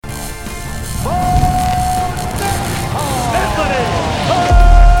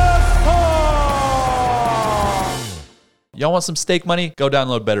Y'all want some stake money? Go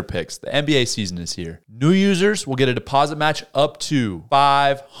download Better Picks. The NBA season is here. New users will get a deposit match up to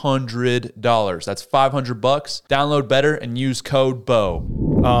 $500. That's $500. Download Better and use code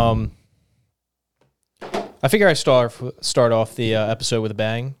BO. I figure I start off the episode with a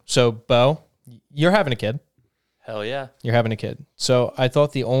bang. So, Bo, you're having a kid. Hell yeah. You're having a kid. So I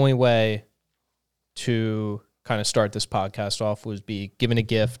thought the only way to kind of start this podcast off was be giving a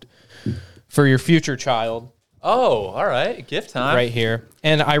gift for your future child. Oh, all right. Gift time. Right here.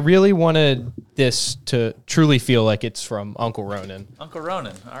 And I really wanted this to truly feel like it's from Uncle Ronan. Uncle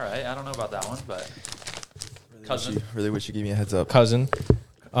Ronan. All right. I don't know about that one, but cousin. Really wish you gave me a heads up. Cousin.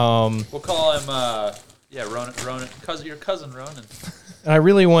 We'll call him, Ronan. Cousin, your cousin Ronan. And I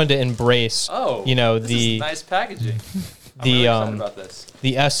really wanted to embrace, this the is nice packaging. I'm the really excited about this.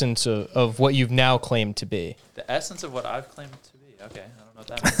 the essence of what you've now claimed to be. The essence of what I've claimed to be. Okay, I don't know what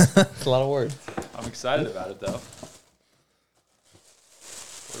that means. That's a lot of words. I'm excited about it though.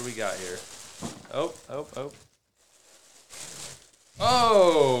 What do we got here? Oh.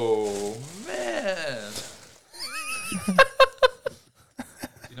 Oh man.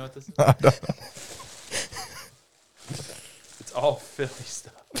 You know what this is? I don't know. It's all Philly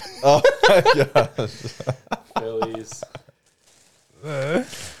stuff. Oh my gosh. Phillies.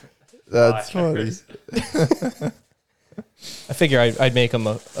 That's funny. I figure I'd make him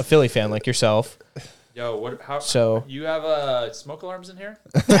a Philly fan like yourself. Yo, how So you have smoke alarms in here?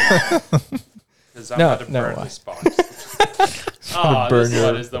 Because I'm about to burn this box. Oh, this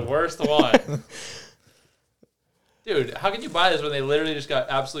one is the worst one. Dude, how can you buy this when they literally just got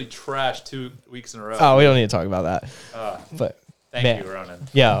absolutely trashed 2 weeks in a row? Oh, we don't need to talk about that. But Thank you, Ronan.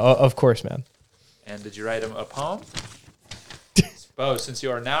 Yeah, of course, man. And did you write him a poem? Bo, since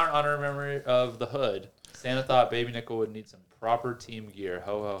you are now an honorary memory of the hood, Santa thought Baby Nickal would need some proper team gear.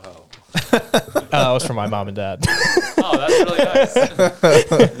 Ho, ho, ho. That was for my mom and dad. Oh, that's really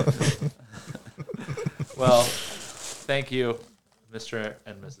nice. Well, thank you, Mr.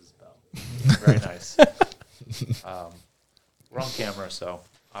 and Mrs. Bell. Very nice. We're on camera, so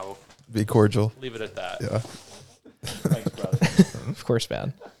I will Be cordial. leave it at that. Yeah. Thanks, brother. Of course,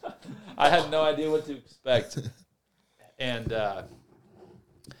 man. I had no idea what to expect. And,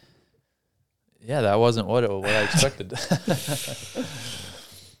 that wasn't what I expected.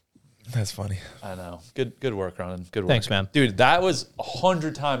 That's funny. I know. Good work, Ronan. Good work. Thanks, man. Dude, that was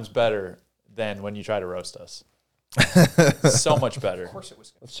 100 times better than when you try to roast us. So much better. Of course it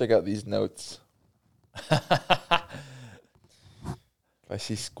was. Let's check out these notes. If I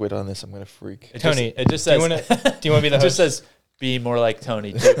see squid on this, I'm gonna freak. Tony, it just says. do you want to be the It host? just says, "Be more like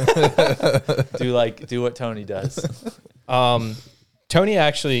Tony." Do what Tony does. Tony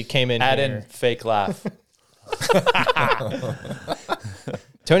actually came in. Add here. in fake laugh.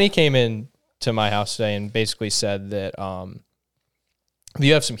 Tony came in to my house today and basically said that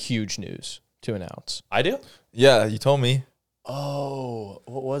you have some huge news to announce. I do. Yeah, you told me. Oh,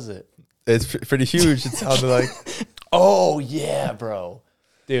 what was it? It's pretty huge. It sounded like. Oh yeah, bro,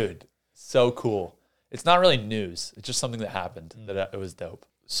 dude, so cool. It's not really news. It's just something that happened that it was dope.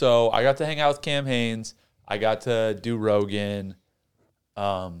 So I got to hang out with Cam Haines. I got to do Rogan.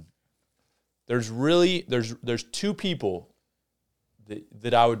 There's two people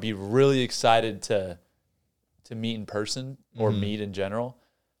that I would be really excited to meet in person or meet in general,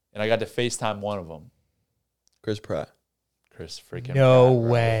 and I got to FaceTime one of them. Chris Pratt. Chris freaking No Pratt,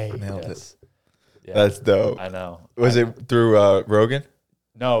 bro. way. Nailed Yes. it. Yeah, That's dope. I know. Was it through Rogan?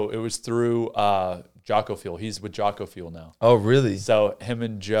 No, it was through Jocko Fuel. He's with Jocko Fuel now. Oh, really? So him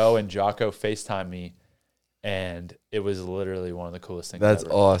and Joe and Jocko FaceTime me, and it was literally one of the coolest things That's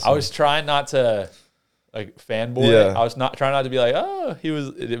ever. awesome. I was trying not to fanboy. Yeah. I was trying not to be like, oh, he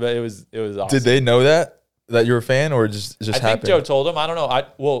was. But it was awesome. Did they know that you were a fan, or just I think happened? Joe told him. I don't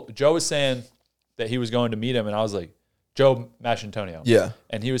know. Joe was saying that he was going to meet him, and I was like, Joe Maschantonio. Yeah.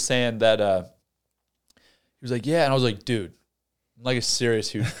 And he was saying that he was like, yeah, and I was like, dude, I'm like a serious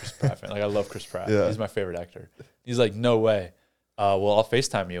huge Chris Pratt fan. Like I love Chris Pratt. Yeah. He's my favorite actor. He's like, no way. Well, I'll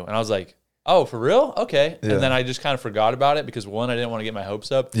FaceTime you. And I was like, oh, for real? Okay. Yeah. And then I just kind of forgot about it because one, I didn't want to get my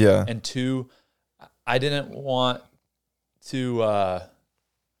hopes up. Yeah. And two, I didn't want to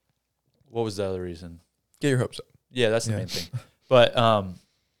what was the other reason? Get your hopes up. Yeah, that's the main thing. But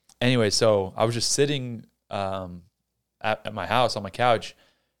anyway, so I was just sitting at my house on my couch,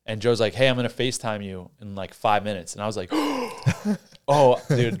 and Joe's like, hey, I'm going to FaceTime you in like 5 minutes. And I was like, oh,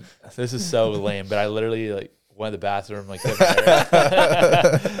 dude, this is so lame. But I literally went to the bathroom,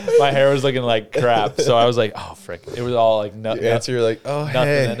 my hair was looking like crap. So I was like, oh, frick. It was all like The answer, you're like, oh, nothing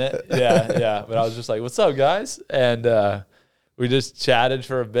hey. in it. Yeah. But I was just like, what's up, guys? And we just chatted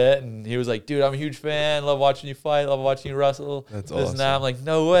for a bit, and he was like, "Dude, I'm a huge fan. Love watching you fight. Love watching you wrestle." That's this and that. I'm like,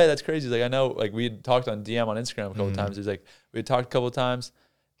 "No way, that's crazy." He's like, "I know." Like we had talked on DM on Instagram a couple times. He's like, we had talked a couple of times,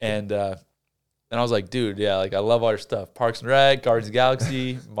 and I was like, "Dude, yeah, like I love all your stuff. Parks and Rec, Guardians of the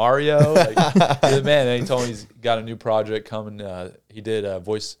Galaxy, Mario." Like, you're the man. And he told me he's got a new project coming. He did a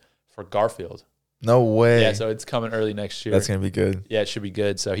voice for Garfield. No way. Yeah, so it's coming early next year. That's gonna be good. Yeah, it should be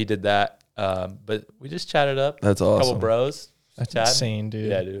good. So he did that. But we just chatted up. That's A awesome. couple bros. That's chatting. insane, dude.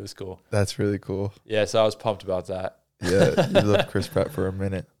 Yeah, dude, it was cool. That's really cool. Yeah, so I was pumped about that. Yeah, you loved Chris Pratt for a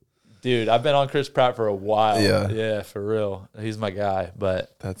minute. Dude, I've been on Chris Pratt for a while. Yeah. Yeah, for real. He's my guy.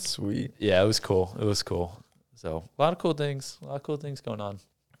 But That's sweet. yeah, it was cool. It was cool. So a lot of cool things. A lot of cool things going on.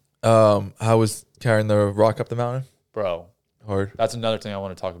 How was carrying the rock up the mountain? Bro, Hard. that's another thing I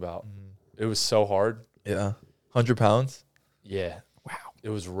want to talk about. It was so hard. Yeah. 100 pounds. Yeah. Wow. It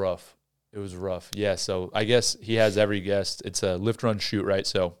was rough. It was rough. Yeah. So I guess he has every guest. It's a lift, run, shoot, right?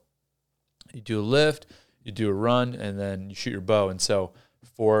 So you do a lift, you do a run, and then you shoot your bow. And so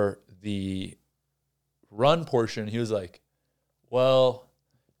for the run portion, he was like, well,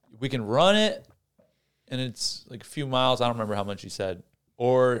 we can run it, and it's like a few miles. I don't remember how much he said.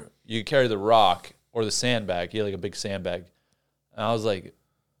 Or you carry the rock or the sandbag. He had like a big sandbag. And I was like,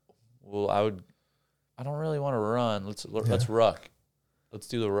 well, I don't really want to run. Let's ruck. Let's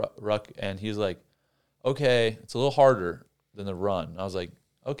do the ruck. And he's like, okay, it's a little harder than the run. I was like,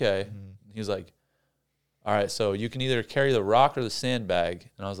 okay. He's like, all right, so you can either carry the rock or the sandbag.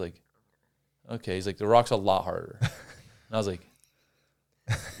 And I was like, okay. He's like, the rock's a lot harder. And I was like,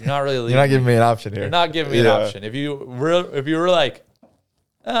 you're not really You're not giving me an option here. You're not giving me an option. If you were like,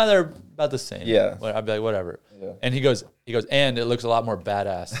 they're about the same. Yeah. I'd be like, whatever. Yeah. And he goes, and it looks a lot more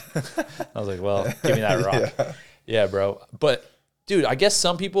badass. I was like, well, give me that rock. Yeah, bro. But dude, I guess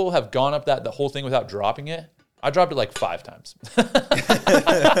some people have gone up the whole thing without dropping it. I dropped it like 5 times.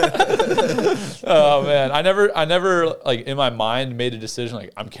 Oh man, I never like in my mind made a decision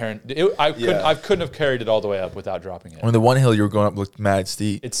like I'm carrying. I couldn't have carried it all the way up without dropping it. On the one hill you were going up looked mad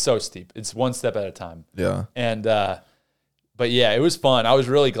steep. It's so steep. It's one step at a time. Yeah. And but yeah, it was fun. I was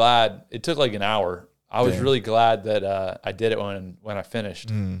really glad. It took like an hour. I was really glad that I did it when I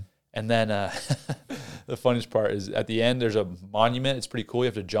finished. And then the funniest part is at the end, there's a monument. It's pretty cool. You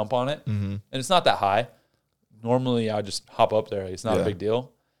have to jump on it. And it's not that high. Normally, I just hop up there. It's not a big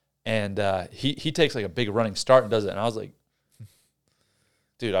deal. And he takes like a big running start and does it. And I was like,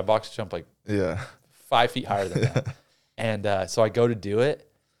 dude, I box jump like 5 feet higher than that. And so I go to do it.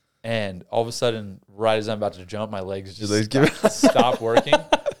 And all of a sudden, right as I'm about to jump, my legs just stop working.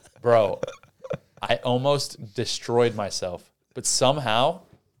 Bro, I almost destroyed myself. But somehow,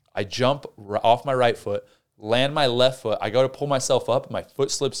 I jump off my right foot, land my left foot. I go to pull myself up. My foot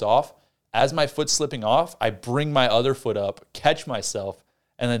slips off. As my foot's slipping off, I bring my other foot up, catch myself,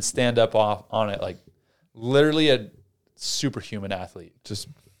 and then stand up on it. Like literally a superhuman athlete.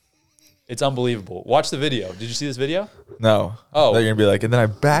 It's unbelievable. Watch the video. Did you see this video? No. Oh. They're going to be like, and then I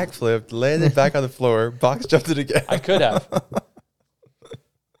backflipped, landed back on the floor, box jumped it again. I could have.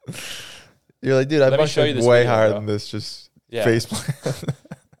 You're like, dude, I Let me box show you jumped this way video, higher bro. than this. Just Yeah. face plant.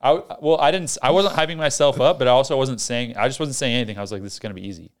 I wasn't hyping myself up, but I also wasn't saying anything. I was like, this is going to be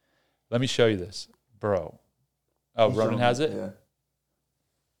easy. Let me show you this, bro. Oh, Ronan has it?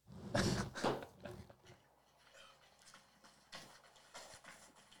 Yeah.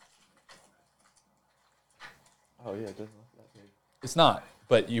 Oh, yeah, it doesn't look that big. It's not,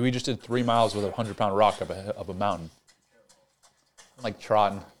 but we just did 3 miles with a 100-pound rock up a mountain. I'm like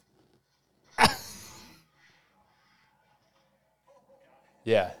trotting.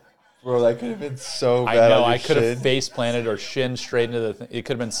 Yeah. Bro, that could have been so I bad. know. on your I could have shin. face planted or shin straight into the thing. It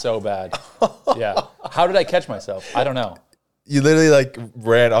could have been so bad. Yeah. How did I catch myself? I don't know. You literally like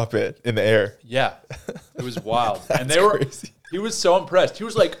ran up it in the air. Yeah. It was wild. And That's crazy. he was so impressed. He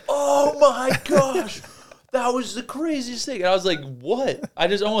was like, oh my gosh, that was the craziest thing. And I was like, what? I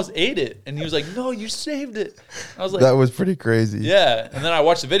just almost ate it. And he was like, no, you saved it. I was like, That was pretty crazy. yeah. And then I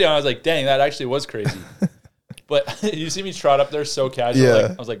watched the video and I was like, dang, that actually was crazy. But you see me trot up there so casual. Yeah.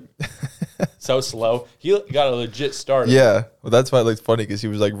 Like, I was like, so slow. He got a legit start. Yeah. Well, that's why it looked funny because he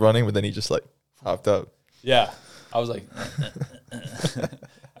was like running, but then he just like hopped up. Yeah. I was like,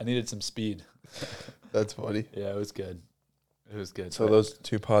 I needed some speed. That's funny. Yeah, it was good. It was good. So those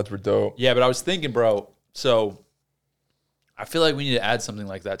 2 pods were dope. Yeah, but I was thinking, bro, so I feel like we need to add something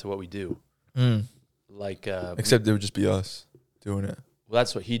like that to what we do. Like, Except it would just be us doing it. well,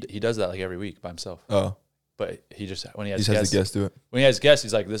 that's what he does that like every week by himself. Oh. But he just, when he He has just has guests, the guests do it. when he has guests,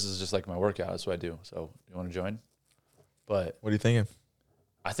 he's like, this is just like my workout. That's what I do. So you want to join? But What are you thinking?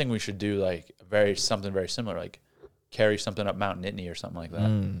 I think we should do like something very similar. Like carry something up Mount Nittany or something like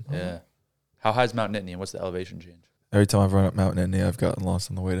that. Yeah. How high is Mount Nittany and what's the elevation change? Every time I've run up Mount Nittany, I've gotten lost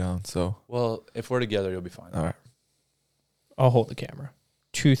on the way down. So, Well, if we're together, you'll be fine. all right. I'll hold the camera.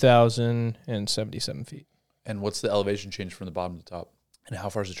 2,077 feet. And what's the elevation change from the bottom to the top? And how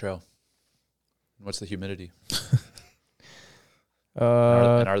far is the trail? And what's the humidity?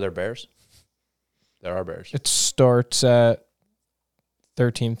 And are there bears? There are bears. It starts at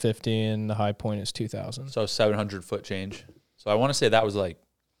 1,350 and the high point is 2,000. So 700 foot change. So I want to say that was like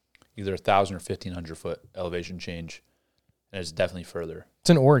either 1,000 or 1,500 foot elevation change. And it's definitely further. It's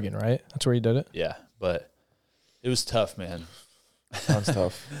in Oregon, right? That's where you did it? Yeah. But it was tough, man. Sounds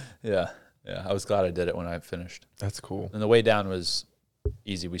tough. Yeah. Yeah. I was glad I did it when I finished. That's cool. And the way down was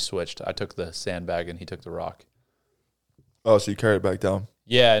easy. We switched. I took the sandbag and he took the rock. Oh, so you carried it back down?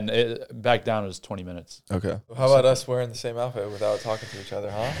 Yeah. And back down was 20 minutes. Okay. How about us wearing the same outfit without talking to each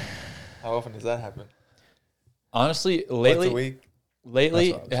other, huh? How often does that happen? Honestly, Once a week? Lately,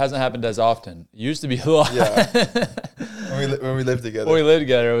 it hasn't happened as often. It used to be a lot. Yeah. when we lived together. When we lived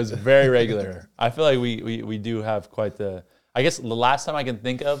together, it was very regular. I feel like we do have quite the... I guess the last time I can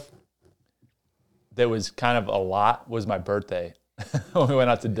think of that was kind of a lot was my birthday when we went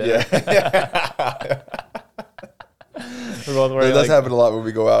out to dinner. Yeah. We're both wearing It does happen a lot when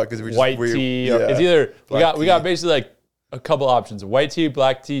we go out because we just white tee. Yeah. It's either we got tee. basically like a couple options: white tee,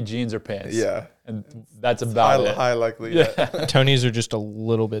 black tee, jeans, or pants. Yeah. And that's about it. High likely. Yeah. Tony's are just a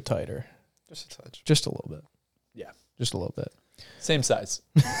little bit tighter. Just a touch. Just a little bit. Yeah. Just a little bit. Same size.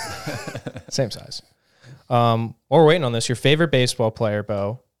 Same size. While we're waiting on this, your favorite baseball player,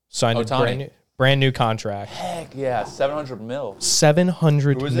 Bo, signed a Ohtani. brand new contract. Heck yeah, 700 mil.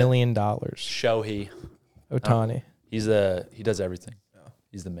 $700 million. Shohei. Ohtani. He does everything.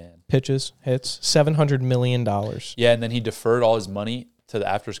 He's the man. Pitches, hits, $700 million. Yeah, and then he deferred all his money to the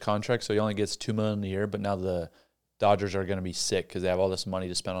after his contract, so he only gets $2 million a year. But now the Dodgers are going to be sick because they have all this money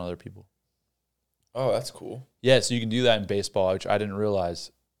to spend on other people. Oh, that's cool. Yeah, so you can do that in baseball, which I didn't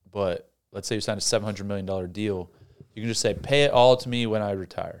realize. But let's say you sign a $700 million deal, you can just say, "Pay it all to me when I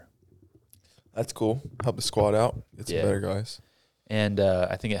retire." That's cool. Help the squad out. Get some Yeah. better guys. And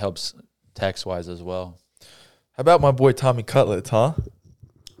I think it helps tax wise as well. How about my boy Tommy Cutlets, huh?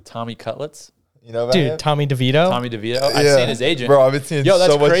 Tommy Cutlets, You know about Dude, him? Tommy DeVito. Tommy DeVito. I've Yeah. seen his agent. Bro, I've been seeing Yo,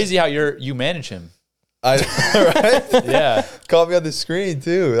 that's so much. crazy how you manage him. Right? Yeah, Caught me on the screen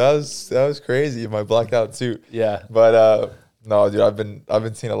too. That was crazy in my blacked out suit. yeah. But no, dude, I've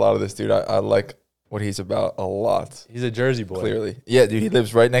been seeing a lot of this dude. I like what he's about a lot. He's a Jersey boy. Clearly, yeah, dude. He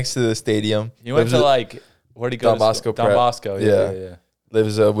lives right next to the stadium. He went Lives to with- like where'd he go? Don to Bosco school? Don Prep. Bosco. Yeah.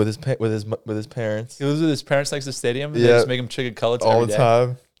 lives with his parents He lives with his parents next to the stadium. And They Yeah. just make him chicken cutlets all every the day.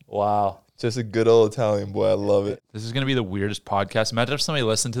 time. Wow. Just a good old Italian boy. I love it. This is gonna be the weirdest podcast. Imagine if somebody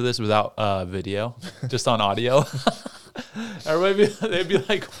listened to this without video, just on audio. Everybody, they'd be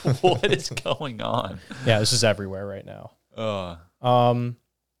like, "What is going on?" Yeah, this is everywhere right now. Uh, I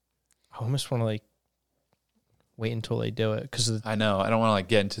almost want to like wait until they do it because I know. I don't want to like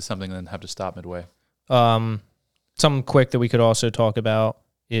get into something and then have to stop midway. something quick that we could also talk about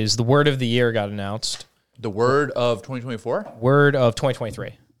is the word of the year got announced. The word of 2024. Word of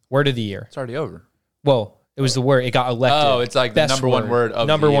 2023. Word of the year. It's already over. Well, it was the word. It got elected. Oh, it's like the Best number one word of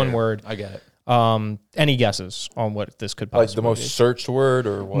number the one year. word. I get it. Any guesses on what this could Like possibly the most be? searched word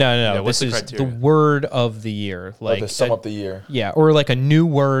or what? No. Yeah, This what's the is criteria? the word of the year. Like Like to sum up the year. yeah, or like a new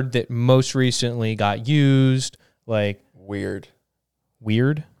word that most recently got used. Like Weird.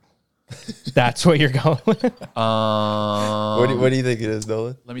 weird. That's what you're going with. What do you think it is,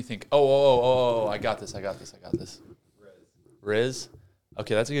 Nolan? Let me think. Oh, I got this. Riz.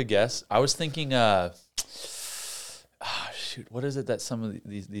 Okay, that's a good guess. I was thinking, shoot, what is it that some of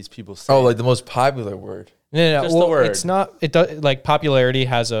these people say? Oh, like the most popular word. No. Just the Well, word. it's not. It does like popularity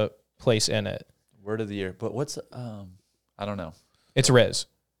has a place in it. Word of the year. But what's, I don't know. It's Riz.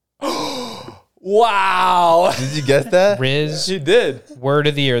 Wow. Did you guess that? Riz. You did. Word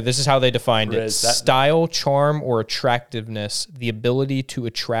of the year. This is how they defined it: Riz, that- style, charm, or attractiveness. The ability to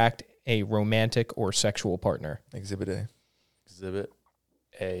attract a romantic or sexual partner. Exhibit A. Exhibit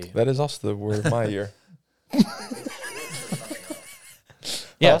A. That is also the word of my year.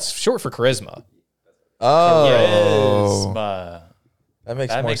 Yeah, it's short for charisma. Oh, Charisma. that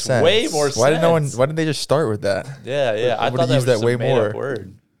makes That more makes sense. way more Why did no one? sense. Why didn't they just start with that? Yeah. I would've thought that used was that just way a made-up more.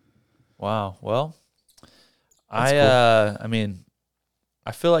 word. Wow. Well, That's I mean,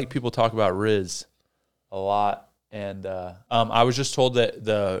 I feel like people talk about Riz a lot, and I was just told that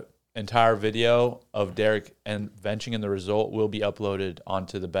the entire video of Derek and venting in the result will be uploaded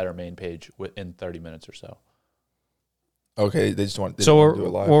onto the Better main page within 30 minutes or so. Okay, they just want. They So didn't do it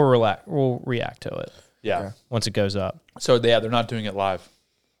live. we'll react to it. Yeah. Okay. once it goes up. So they're not doing it live.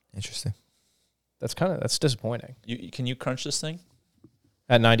 Interesting. That's disappointing. Can you crunch this thing?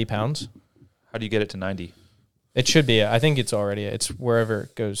 At 90 pounds, How do you get it to 90? it should be. I think it's already. It's wherever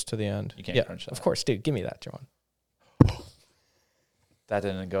it goes to the end. You can't crunch that. Of course, dude. Give me that, John. That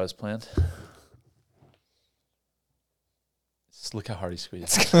didn't go as planned. Just look how hard he squeezed.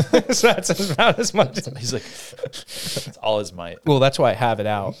 So that's about as much. He's like, it's all his might. Well, that's why I have it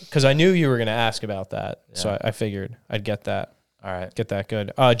out because I knew you were going to ask about that. Yeah. So I figured I'd get that. All right. Get that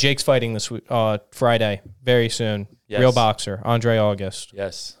good. Jake's fighting this week, Friday, very soon. Yes. Real boxer, Andre August.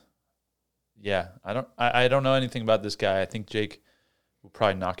 Yes. Yeah. I don't know anything about this guy. I think Jake will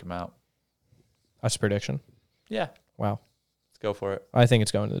probably knock him out. That's a prediction. Yeah. Wow. Let's go for it. I think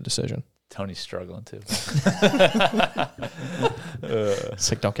it's going to the decision. Tony's struggling too.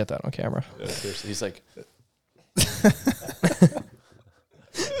 It's like, don't get that on camera. Seriously. He's like,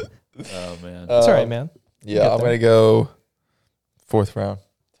 oh, man. It's all right, man. Yeah, I'm going to go 4th round.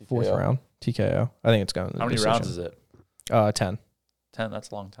 Fourth TKO. round, TKO. I think it's going to the How many decision. rounds is it? 10. 10. That's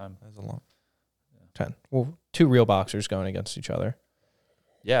a long time. That's a lot. 10. Well, two real boxers going against each other.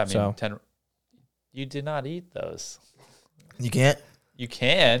 Yeah. I mean, So- 10. You did not eat those. You can't? You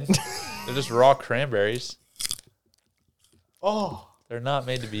can. They're just raw cranberries. Oh. They're not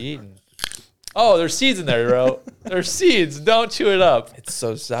made to be eaten. Oh, there's seeds in there, bro. There's seeds. Don't chew it up. It's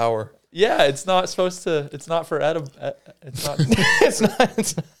so sour. Yeah, it's not supposed to. It's not for edible. It's not. It's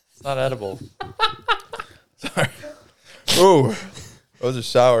It's not edible. Sorry. Ooh. Those are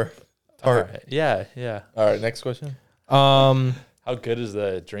sour. All Tart. right. Yeah, yeah. All right, next question. Um, How good is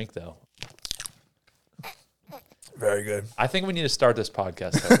the drink, though? Very good. I think we need to start this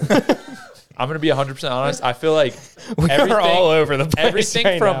podcast over. I'm going to be 100% honest. I feel like we everything, are all over the place. everything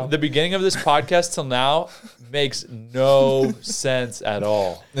right from now. the beginning of this podcast till now makes no sense at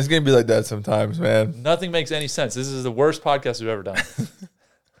all. It's going to be like that sometimes, man. Nothing makes any sense. This is the worst podcast we've ever done.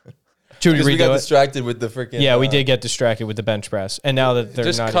 Should we Because we got redo it? distracted with the freaking... Yeah, we did get distracted with the bench press, and now that they're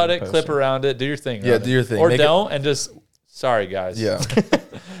Just not cut even it, clip posting. around it, do your thing. Yeah, Ronan. do your thing. Or Make don't, and just, sorry, guys. Yeah.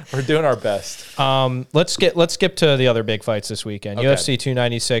 We're doing our best. Let's skip to the other big fights this weekend. Okay. UFC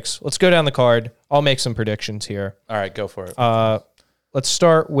 296. Let's go down the card. I'll make some predictions here. All right, go for it. Let's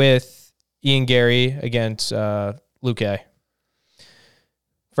start with Ian Gary against Luque.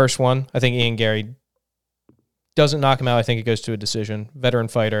 First one, I think Ian Gary doesn't knock him out. I think it goes to a decision. Veteran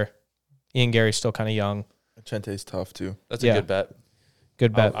fighter. Ian Gary's still kind of young. Chente's tough, too. That's a yeah. good bet.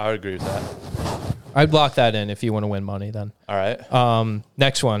 Good bet. I would agree with that. I'd block that in if you want to win money then. All right.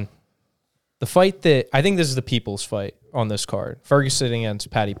 Next one. The fight that I think this is the people's fight on this card. Ferguson against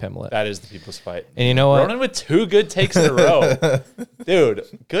Paddy Pimblett. That is the people's fight. And you know what? Ronan with 2 good takes in a row. Dude,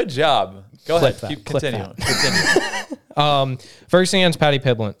 good job. Go Clip ahead. that, Keep clip continue. that. Continue. Ferguson against Paddy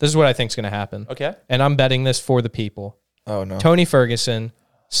Pimblett. This is what I think is going to happen. Okay. And I'm betting this for the people. Oh, no. Tony Ferguson,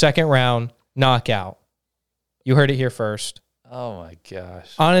 second round, knockout. You heard it here first. Oh my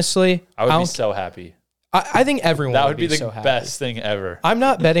gosh. Honestly, I would don't- be so happy. I think everyone That would be the so happy. best thing ever. I'm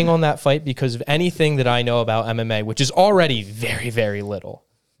not betting on that fight because of anything that I know about MMA, which is already very, very little.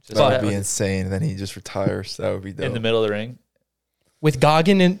 Just That bet would be insane. Then he just retires. That would be dope. in the middle of the ring. With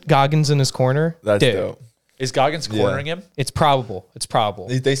Goggins in his corner, That's dude, dope. Is Goggins cornering him? it's probable. It's probable.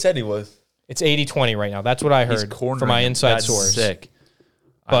 They said he was. It's 80-20 right now. That's what I He's heard cornering from my him. inside That's source. sick.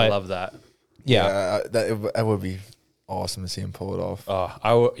 I But- love that. Yeah. That would be awesome to see him pull it off.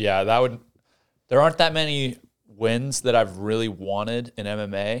 That would. There aren't that many wins that I've really wanted in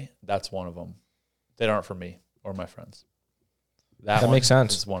MMA. That's one of them. They aren't for me or my friends. That makes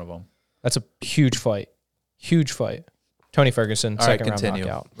sense. Is one of them. That's a huge fight. Huge fight. Tony Ferguson, All right, second round continue.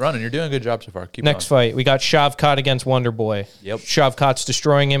 knockout. Ronan, you're doing a good job so far. Keep Next going. fight, we got Shavkat against Wonder Boy. Yep. Shavkat's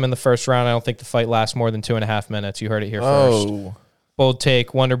destroying him in the first round. I don't think the fight lasts more than 2.5 minutes. You heard it here first. Oh. Bold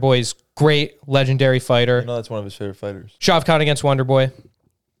take. Wonder Boy's great, legendary fighter. You know that's one of his favorite fighters. Shavkat against Wonder Boy.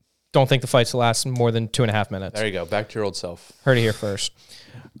 Don't think the fights will last more than 2.5 minutes. There you go. Back to your old self. Heard it here first.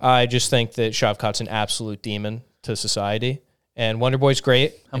 I just think that Shavkat's an absolute demon to society. And Wonder Boy's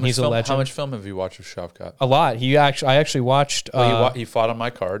great, and he's a legend. How much film have you watched of Shavkat? A lot. I actually watched. He fought on my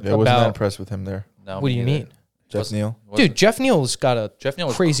card. Yeah, I wasn't about- that impressed with him there. No, what do you me neither. mean? Jeff Neal. Dude, Jeff Neal's got a Jeff Neal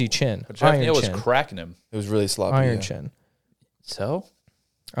was crazy chin. Jeff Iron Neal was chin. cracking him. It was really sloppy. Iron yeah. chin. So?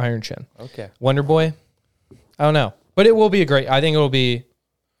 Iron chin. Okay. Wonder Boy. I don't know. But it will be I think it will be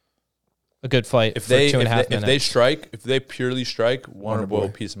a good fight If for they 2.5 minutes. if they strike, if they purely strike, Wonder Boy will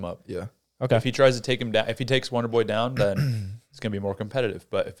piece him up. Yeah. Okay. If he tries to take him down, if he takes Wonder Boy down, then it's gonna be more competitive.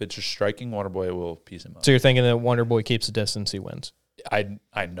 But if it's just striking, Wonder Boy will piece him up. So you're thinking that Wonder Boy keeps the distance, he wins.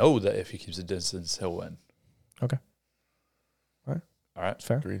 I know that if he keeps a distance, he'll win. Okay. All right.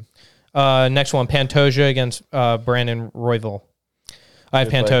 Fair. Agreed. Next one, Pantoja against Brandon Royval. I have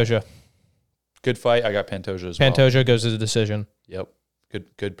Good fight. Pantoja. Good fight. I got Pantoja as well. Pantoja goes to the decision. Yep.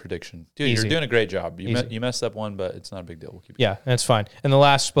 Good prediction. Dude, Easy. you're doing a great job. Easy. You messed up one, but it's not a big deal. We'll keep it. Yeah, that's fine. And then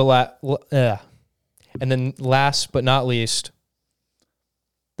last but not least,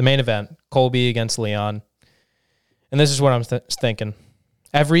 the main event, Colby against Leon. And this is what I'm thinking.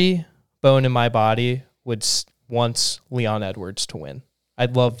 Every bone in my body would want Leon Edwards to win.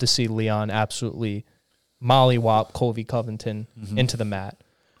 I'd love to see Leon absolutely mollywop Colby Covington into the mat.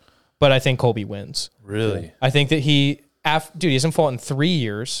 But I think Colby wins. Really? I think that he hasn't fought in 3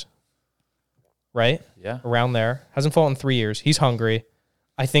 years, right? Yeah. Around there. Hasn't fought in 3 years. He's hungry.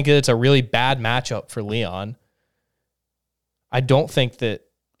 I think that it's a really bad matchup for Leon. I don't think that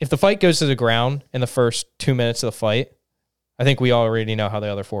if the fight goes to the ground in the first 2 minutes of the fight, I think we already know how the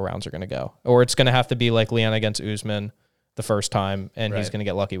other 4 rounds are going to go. Or it's going to have to be like Leon against Usman the first time, and he's Right. going to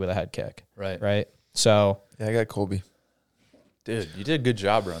get lucky with a head kick. Right. So, Yeah, I got Colby. Dude, you did a good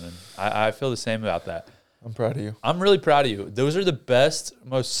job running. I feel the same about that. I'm proud of you. I'm really proud of you. Those are the best,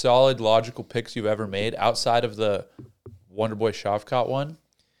 most solid, logical picks you've ever made outside of the Wonderboy Shavkat one.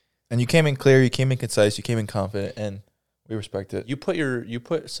 And you came in clear, you came in concise, you came in confident, and we respect it. You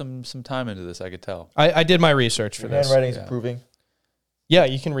put some time into this, I could tell. I did my research for Your this. handwriting's Yeah. improving. Yeah,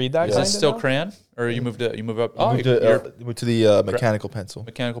 you can read that. Is kinda this still now? crayon? Or you moved up? Moved to the mechanical pencil.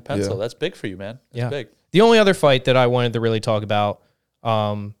 Mechanical pencil. Yeah. That's big for you, man. That's Yeah. big. The only other fight that I wanted to really talk about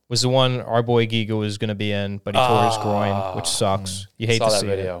was the one our boy Giga was going to be in, but he tore his groin, which sucks. You hate Saw to that see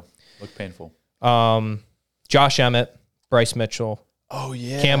video. Looked painful. it. Josh Emmett, Bryce Mitchell, Oh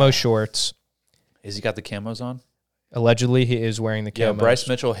yeah. camo shorts. Has he got the camos on? Allegedly, he is wearing the camos. Yeah, Bryce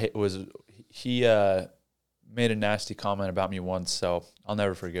Mitchell he made a nasty comment about me once, so I'll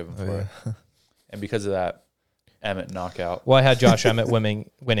never forgive him for it. And because of that, Emmett knockout. Well, I had Josh Emmett winning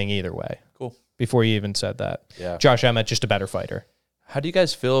either way. Cool. Before you even said that. Yeah. Josh Emmett, just a better fighter. How do you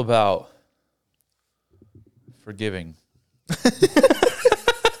guys feel about forgiving?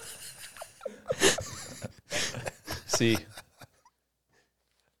 See,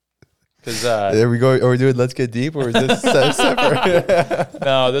 because There we go. Are we doing Let's Get Deep, or is this separate?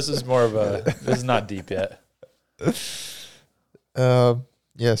 no, this is more of a. This is not deep yet.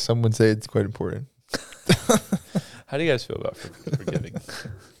 Yeah, some would say it's quite important. How do you guys feel about forgiving?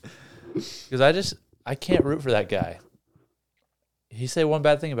 Because I can't root for that guy. He say one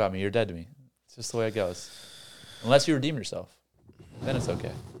bad thing about me, you're dead to me. It's just the way it goes. Unless you redeem yourself, then it's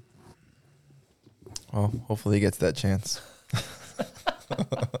okay. Well, hopefully he gets that chance.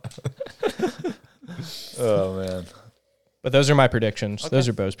 Oh man, But those are my predictions. Okay. Those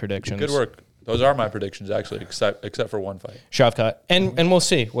are Bo's predictions. good work. Those are my predictions, actually, except for one fight. Shavkat. And we'll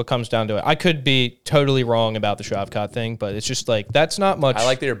see what comes down to it. I could be totally wrong about the Shavkat thing, but it's just like, that's not much. I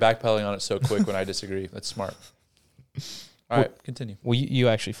like that you're backpedaling on it so quick when I disagree. That's smart. All right, continue. Well, you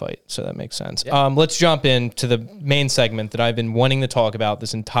actually fight, so that makes sense. Yeah. Let's jump into the main segment that I've been wanting to talk about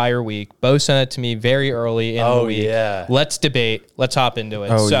this entire week. Bo sent it to me very early in the week. Yeah. Let's debate. Let's hop into it.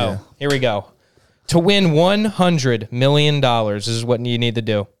 Oh, so yeah. here we go. To win $100 million, this is what you need to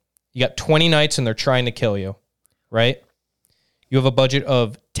do. You got 20 nights and they're trying to kill you, right? You have a budget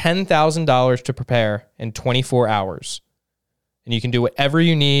of $10,000 to prepare in 24 hours. And you can do whatever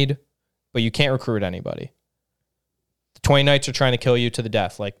you need, but you can't recruit anybody. The 20 nights are trying to kill you to the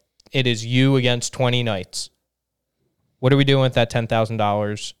death. Like, it is you against 20 nights. What are we doing with that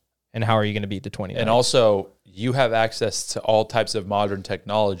 $10,000? And how are you going to beat the 20 nights? And also, you have access to all types of modern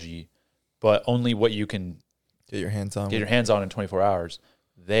technology, but only what you can Get your hands on. get your hands on in 24 hours.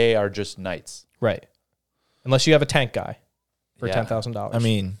 They are just nights. Right. Unless you have a tank guy for Yeah. $10,000. I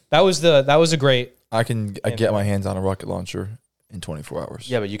mean, that was a great. I get my hands on a rocket launcher in 24 hours.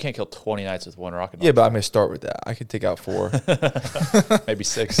 Yeah, but you can't kill 20 nights with one rocket. Yeah, but I'm going to start with that. I could take out 4. Maybe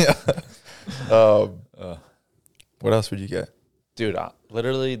 6. What else would you get? Dude,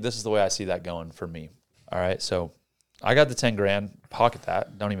 literally, this is the way I see that going for me. All right, so I got the 10 grand. Pocket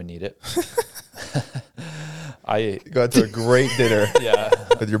that. Don't even need it. Go out to a great dinner Yeah,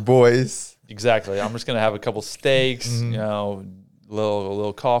 with your boys. exactly. I'm just gonna have a couple steaks, you know, a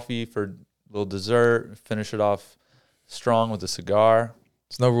little coffee for a little dessert. Finish it off strong with a cigar.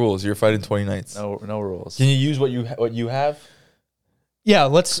 It's no rules. You're fighting 20 nights. No rules. Can you use what you have? Yeah,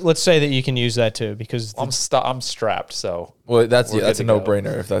 let's say that you can use that too, because I'm strapped, so Well, that's We're that's a good to go.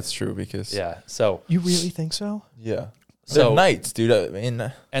 no-brainer if that's true because yeah. So you really think so? yeah. So- They're knights, dude. I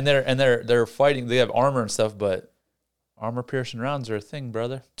mean, and they're fighting. They have armor and stuff, but armor piercing rounds are a thing,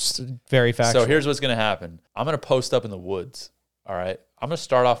 brother. Just very factual. So here's what's gonna happen. I'm gonna post up in the woods. All right. I'm gonna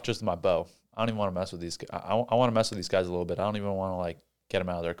start off just with my bow. I don't even want to mess with these. I want to mess with these guys a little bit. I don't even want to like get them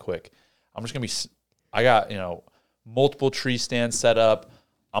out of there quick. I'm just going to be, I got, multiple tree stands set up.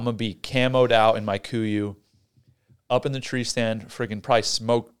 I'm going to be camoed out in my Kuyu, up in the tree stand, freaking probably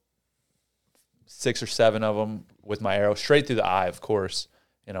smoke 6 or 7 of them with my arrow straight through the eye, of course.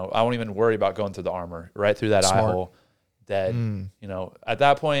 I won't even worry about going through the armor, right through that eye hole, dead. At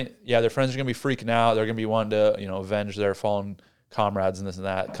that point, their friends are going to be freaking out. They're going to be wanting to, avenge their fallen comrades and this and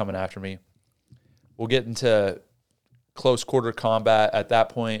that coming after me. We'll get into close quarter combat at that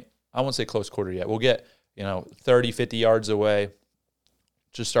point. I won't say close quarter yet. We'll get, 30, 50 yards away.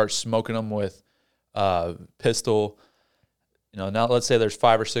 Just start smoking them with pistol. Now let's say there's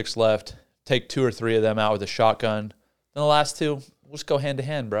 5 or 6 left. Take 2 or 3 of them out with a shotgun. Then the last 2, we'll just go hand to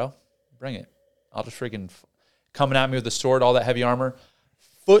hand, bro. Bring it. I'll just freaking coming at me with the sword, all that heavy armor.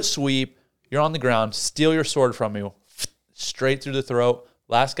 Foot sweep. You're on the ground. Steal your sword from you. Straight through the throat.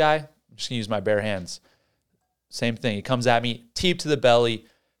 Last guy, I'm just going to use my bare hands. Same thing. He comes at me. Teep to the belly.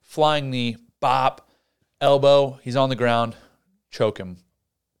 Flying knee. Bop. Elbow. He's on the ground. Choke him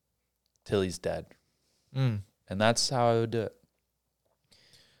till he's dead. And that's how I would do it.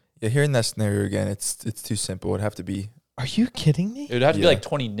 Yeah, hearing that scenario again, it's too simple. It'd have to be. Are you kidding me? It would have to be like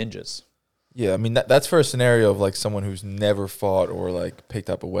 20 ninjas. Yeah, I mean that's for a scenario of like someone who's never fought or like picked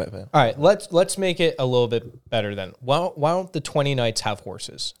up a weapon. All right, let's make it a little bit better then. Why don't the 20 knights have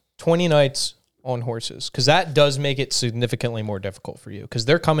horses? 20 knights on horses, because that does make it significantly more difficult for you, because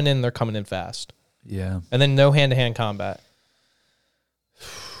they're coming in fast. Yeah. And then no hand-to-hand combat.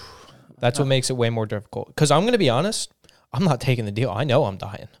 That's what makes it way more difficult. Because I'm going to be honest, I'm not taking the deal. I know I'm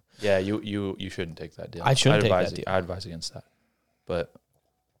dying. Yeah, you shouldn't take that deal. I shouldn't take that deal. I advise against that. But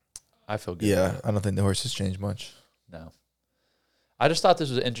I feel good. Yeah, I don't think the horses change much. No. I just thought this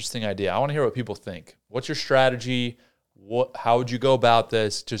was an interesting idea. I want to hear what people think. What's your strategy? How would you go about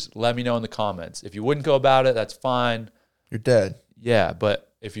this? Just let me know in the comments. If you wouldn't go about it, that's fine. You're dead. Yeah,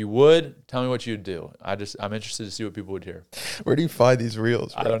 but if you would, tell me what you'd do. I'm interested to see what people would hear. Where do you find these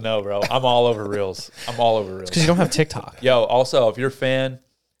reels, bro? I don't know, bro. I'm all over reels. Because you don't have TikTok. Yo, also, if you're a fan,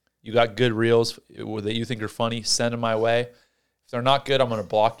 you got good reels that you think are funny, send them my way. If they're not good, I'm going to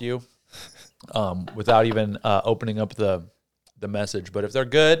block you without even opening up the message. But if they're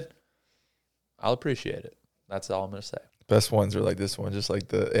good, I'll appreciate it. That's all I'm going to say. Best ones are like this one, just like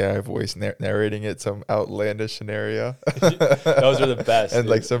the AI voice narrating it, some outlandish scenario. Those are the best. And dude.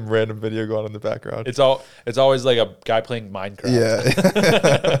 like some random video going on in the background. It's always like a guy playing Minecraft.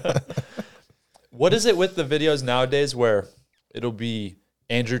 Yeah. What is it with the videos nowadays where it'll be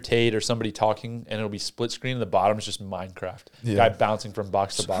Andrew Tate or somebody talking and it'll be split screen and the bottom is just Minecraft. Yeah. Guy bouncing from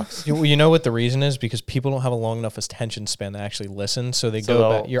box to box. You know what the reason is? Because people don't have a long enough attention span to actually listen, so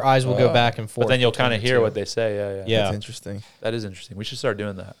go back. Your eyes will go back and forth. But then you'll kind of hear what they say. Yeah. That's interesting. That is interesting. We should start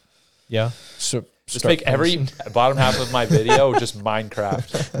doing that. Yeah. So just make every bottom half of my video just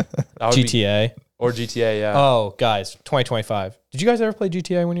Minecraft. That would GTA. Or GTA, yeah. Oh, guys, 2025. Did you guys ever play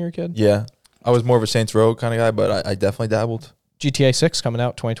GTA when you were a kid? Yeah. I was more of a Saints Row kind of guy, but I definitely dabbled. GTA 6 coming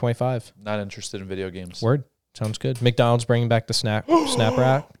out 2025. Not interested in video games. Word. Sounds good. McDonald's bringing back the Snap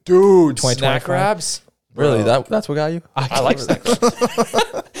Wrap. Dude, snack wraps? Really? That's what got you? I like snack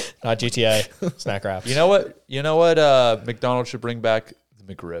wraps. Not GTA. Snack Wraps. You know what McDonald's should bring back?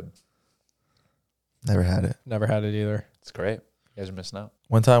 The McRib. Never had it. Never had it either. It's great. You guys are missing out.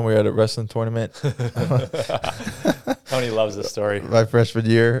 One time we were at a wrestling tournament. Tony loves this story. My freshman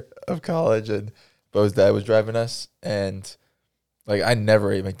year of college, and Bo's dad was driving us, and like I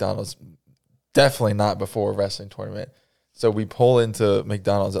never ate McDonald's, definitely not before a wrestling tournament. So we pull into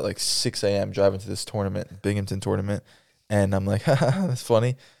McDonald's at like 6 a.m. driving to this tournament, Binghamton tournament, and I'm like, haha, that's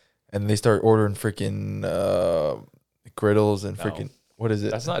funny. And they start ordering freaking griddles and freaking what is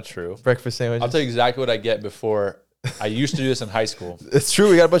it? That's not true. Breakfast sandwiches. I'll tell you exactly what I get before. I used to do this in high school. It's true.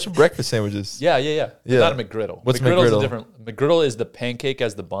 We got a bunch of breakfast sandwiches. Yeah. Yeah. Not a McGriddle. What's McGriddle's McGriddle? a different. McGriddle is the pancake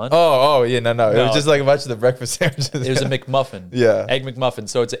as the bun. Oh, yeah, no. It No. was just like a bunch of the breakfast sandwiches. It was a McMuffin. Yeah. Egg McMuffin.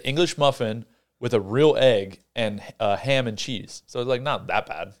 So it's an English muffin with a real egg and ham and cheese. So it's like not that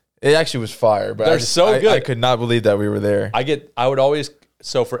bad. It actually was fire, but They're so good. I could not believe that we were there. I would always,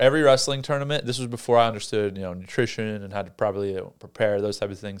 so for every wrestling tournament, this was before I understood, nutrition and how to properly prepare those type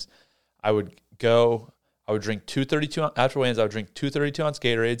of things. I would drink 232 after weigh-ins. I would drink 232-ounce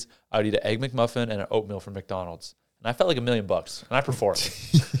Gatorades. I would eat an Egg McMuffin and an oatmeal from McDonald's, and I felt like $1 million, and I performed.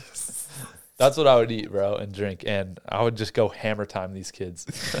 That's what I would eat, bro, and drink, and I would just go hammer time these kids.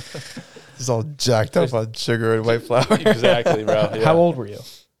 It's all jacked up on sugar and white flour. Exactly, bro. Yeah. How old were you?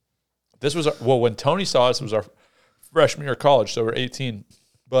 This was when Tony saw us. It was our freshman year of college, so we're 18.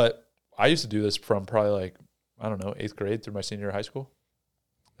 But I used to do this from probably 8th grade through my senior year of high school.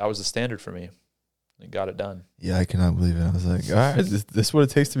 That was the standard for me. They got it done. Yeah, I cannot believe it. I was like, all right, this is what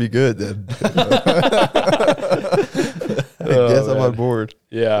it takes to be good then. I guess I'm on board.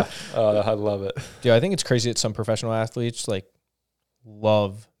 Yeah, I love it. Dude, I think it's crazy that some professional athletes like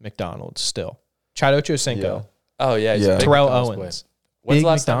love McDonald's still. Chad Ochocinco, Yeah. Oh yeah, he's a Yeah. big Terrell McDonald's Owens. boy. When's Big the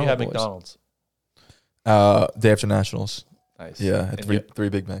last time you had McDonald's McDonald's? Day after nationals. Nice. Yeah, And three you- three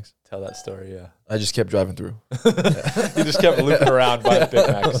Big Macs. Tell that story. Yeah. I just kept driving through. You just kept looping around by Big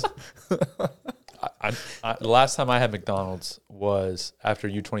Macs. The last time I had McDonald's was after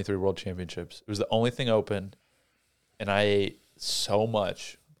U23 World Championships. It was the only thing open, and I ate so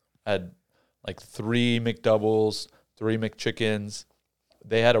much. I had like 3 McDoubles, 3 McChickens.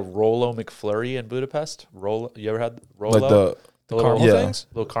 They had a Rolo McFlurry in Budapest. Rolo, you ever had Rolo? Like the little caramel yeah. things?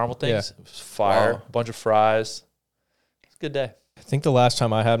 little caramel things. Yeah. It was fire. Wow. A bunch of fries. It's a good day. I think the last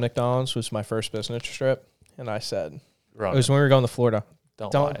time I had McDonald's was my first business trip, and I said Ronan, it was when we were going to Florida.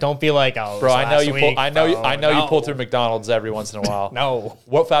 lie. Don't be like, oh, Bro, I know you pull. I know you pull no. through McDonald's every once in a while. No.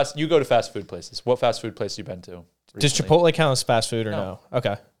 You go to fast food places? What fast food place you been to? Does recently? Chipotle count as fast food or no?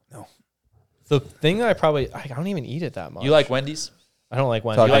 Okay. No. The thing that I don't even eat it that much. You like Wendy's? I don't like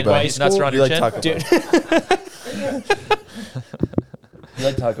Wendy's. Taco You like Bell. Wendy's nuts around You your like chin? Taco Bell. You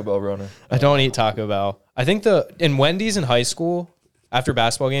like Taco Bell, Rona? I don't eat Taco Bell. I think in Wendy's in high school, after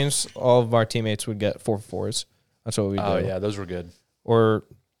basketball games, all of our teammates would get 4-for-4s. That's what we do. Oh yeah, those were good. Or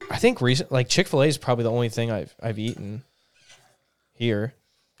I think like Chick-fil-A is probably the only thing I've eaten here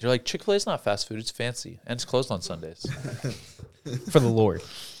You're like, Chick-fil-A's not fast food. It's fancy and it's closed on Sundays. for the Lord.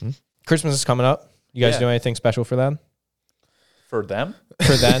 Christmas is coming up. You guys Yeah. do anything special for them? For them?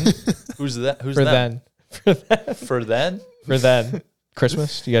 For then? Who's that? Who's for them? then? For then? For then?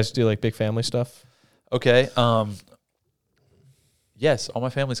 Christmas? Do you guys do like big family stuff? Okay. Yes, all my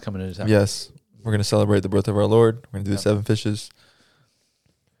family's coming into town. Yes. We're gonna celebrate the birth of our Lord. We're gonna do Yeah. the 7 fishes.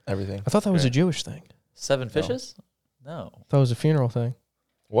 Everything. I thought that was a Great. Jewish thing. 7 fishes? No. I thought it was a funeral thing.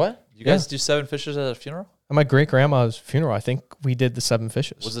 What? You guys do 7 fishes at a funeral? At my great grandma's funeral, I think we did the 7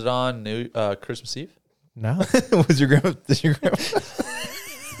 fishes. Was it on Christmas Eve? No. Was your grandma? Did your grandma?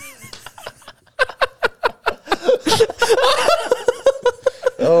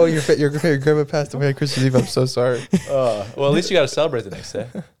 Oh, your grandma passed away on Christmas Eve. I'm so sorry. Well, at least you got to celebrate the next day.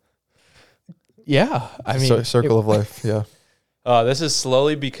 Yeah. I mean, Circle of life. Yeah. This has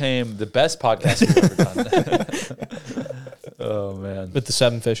slowly became the best podcast we've ever done. Oh, man. with the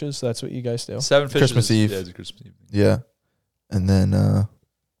 7 fishes, that's what you guys do. 7 fishes. Christmas Eve. Yeah, it's a Christmas Eve. Yeah. And then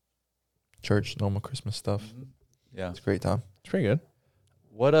church, normal Christmas stuff. Yeah. It's a great time. It's pretty good.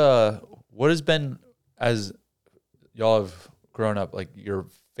 What has been, as y'all have grown up, like your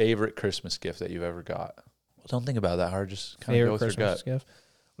favorite Christmas gift that you've ever got? Well, don't think about that hard. Just kind of go Favorite with your Christmas gut. gift?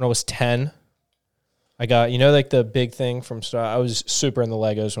 When I was 10, I got, like the big thing from Star. I was super into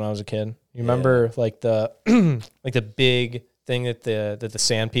Legos when I was a kid. You remember like the like the big thing that the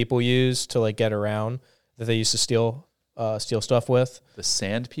sand people use to like get around, that they used to steal stuff with? The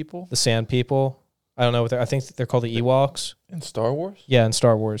Sand People? The sand people. I don't know what I think they're called the Ewoks. In Star Wars? Yeah, in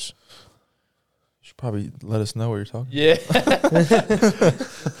Star Wars. You should probably let us know what you're talking Yeah.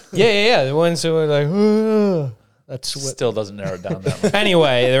 Yeah. The ones who were like, "Ugh." That's what. Still doesn't narrow it down that much.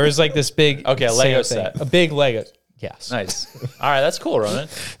 Anyway, there was like this big Okay, a Lego sand thing. set. A big Lego. Yes. Nice. All right, that's cool, Ronan.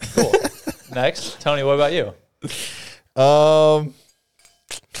 Cool. Next, Tony, what about you?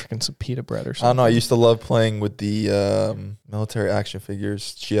 Freaking some pita bread or I something. don't know. I used to love playing with the military action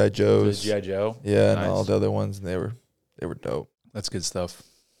figures, GI Joes. G.I. Joe. Yeah, Nice. and all the other ones, and they were dope. That's good stuff.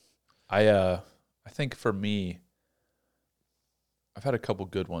 I think for me, I've had a couple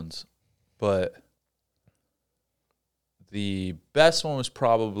good ones, but the best one was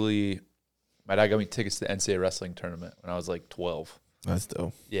probably my dad got me tickets to the NCAA wrestling tournament when I was like 12. That's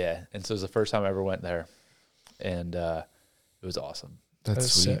dope. Yeah, and so it was the first time I ever went there, and it was awesome.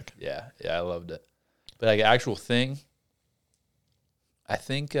 That's sweet. sick. Yeah, I loved it. But like actual thing, I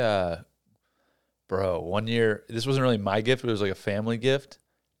think, bro, one year, this wasn't really my gift, but it was like a family gift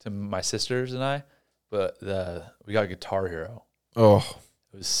to my sisters and I. But we got Guitar Hero. Oh,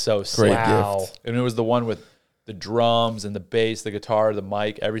 It was so great sick. gift. And it was the one with the drums and the bass, the guitar, the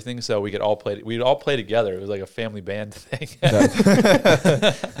mic, everything. So we'd all play together. It was like a family band thing.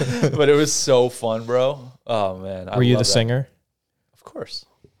 But it was so fun, bro. Oh man. Were you the love that. singer? Of course.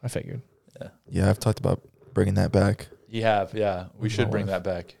 I figured. Yeah, I've talked about bringing that back. You have, yeah. We With should my bring wife. that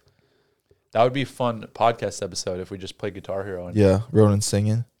back. That would be a fun podcast episode if we just played Guitar Hero. And Yeah, Ronan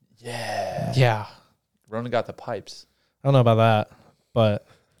singing. yeah. Yeah. Ronan got the pipes. I don't know about that, but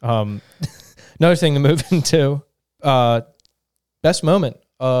another thing to move into, best moment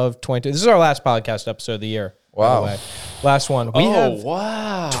of 22. This is our last podcast episode of the year. by the Wow. way. Last one. We have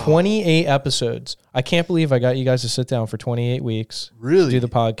wow. 28 episodes. I can't believe I got you guys to sit down for 28 weeks Really? to do the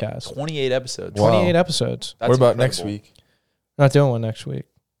podcast. 28 episodes. Wow. 28 episodes. That's what about incredible. next week? Not doing one next week.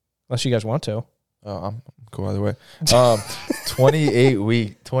 Unless you guys want to. Oh, I'm cool either way. 28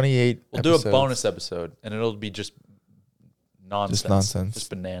 We'll do episodes. a bonus episode, and it'll be just nonsense. Just nonsense. Just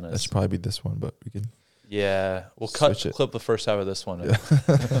bananas. That should probably be this one, but we can. Yeah. We'll Switch it. clip the first half of this one. Yeah.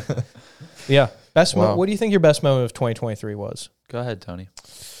 Yeah. Best. Wow. What do you think your best moment of 2023 was? Go ahead, Tony.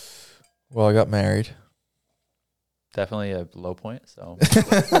 Well, I got married. Definitely a low point. So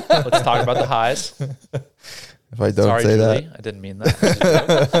let's talk about the highs. If I don't Sorry, say Julie. I didn't mean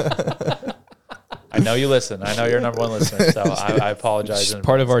that. I know you listen. I know you're number one listener. So I apologize. Just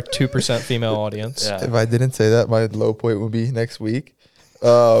part of our 2% female audience. Yeah. if I didn't say that, my low point would be next week.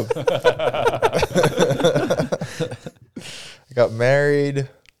 I got married.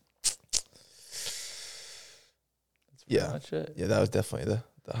 Pretty Yeah. much it. Yeah, that was definitely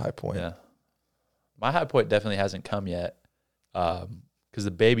the high point. Yeah. My high point definitely hasn't come yet because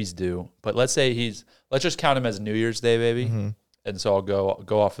the baby's due. But let's just count him as New Year's Day baby. Mm-hmm. And so I'll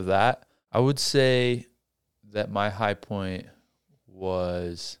go off of that. I would say that my high point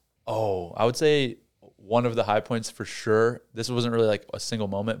was, I would say one of the high points for sure. This wasn't really like a single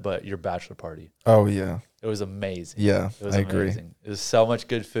moment, but your bachelor party. Oh, yeah. It was amazing. Yeah, It was I agree. amazing. It was so much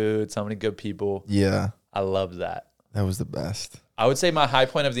good food, so many good people. Yeah, I loved that. that was the best. I would say my high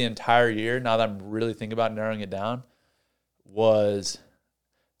point of the entire year, now that I'm really thinking about narrowing it down, was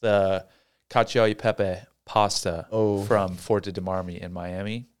the cacio e pepe pasta from Forte de Marmi in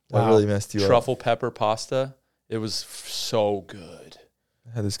Miami. That really messed you up. Truffle pepper pasta. It was so good.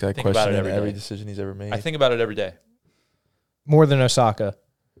 I had this guy Think about it questioning every day. decision he's ever made. I think about it every day. More than Osaka.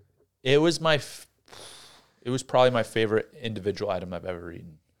 It was it was probably my favorite individual item I've ever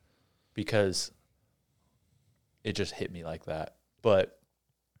eaten because it just hit me like that. But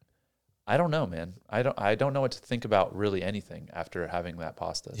I don't know, man. I don't know what to think about really anything after having that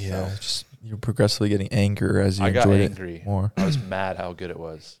pasta. Yeah, So just you're progressively getting angrier as you I got enjoyed angry. it more. I was mad how good it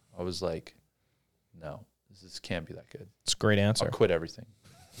was. I was like, no, this can't be that good. It's a great answer. I'll quit everything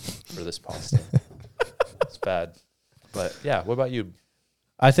for this pasta. It's bad. But yeah, what about you?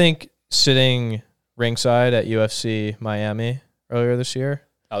 I think sitting ringside at UFC Miami earlier this year,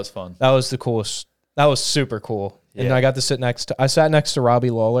 That was fun. that was the coolest. That was super cool. And Yeah. I got to I sat next to Robbie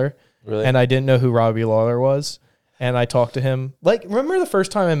Lawler, Really? and I didn't know who Robbie Lawler was. And I talked to him. Like, remember the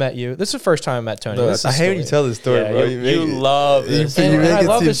first time I met you? This is the first time I met Tony. No, This is I a hate when you story. tell this story, Yeah, bro. you love this. You And make I it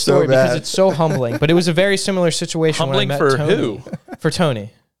love seem this story so because bad. it's so humbling. But it was a very similar situation Humbling when I met for Tony. who? For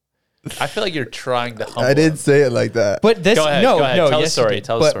Tony. I feel like you're trying to humble I didn't him. say it like that. But this Go ahead, no, go ahead. no, Tell the yes, you story, did.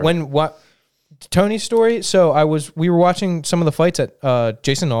 tell the but story. when what Tony's story, so we were watching some of the fights at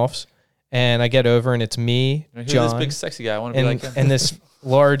Jason Off's, and I get over and it's me, Who's John, this big sexy guy? I want to be and, like him. and this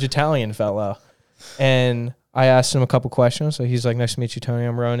large Italian fellow. And I asked him a couple questions. So he's like, "Nice to meet you, Tony.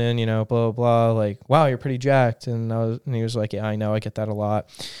 I'm Ronan, blah, blah, blah. Like, wow, you're pretty jacked." And he was like, "Yeah, I know. I get that a lot."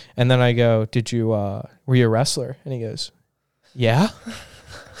 And then I go, "Did you, were you a wrestler?" And he goes, "Yeah."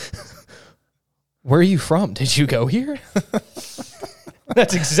 "Where are you from? Did you go here?"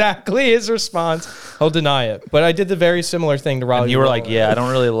 That's exactly his response. He'll deny it. But I did the very similar thing to Robbie. And you were like, Lawler. yeah, I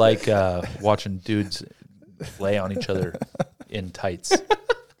don't really like watching dudes lay on each other in tights.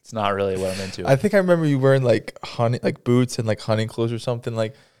 It's not really what I'm into. I think I remember you wearing like boots and like hunting clothes or something.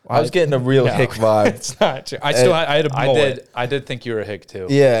 Like I was getting a real No. hick vibe. It's not true. I had a mullet. I did think you were a hick too.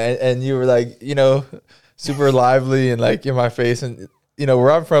 Yeah, and you were like, super lively and like in my face. And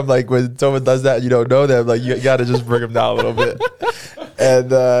where I'm from, like when someone does that, you don't know them, like you got to just bring them down a little bit.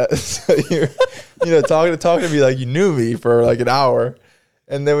 And so you're, talking to me like you knew me for like an hour.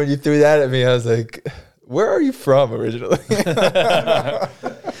 And then when you threw that at me, I was like, where are you from originally?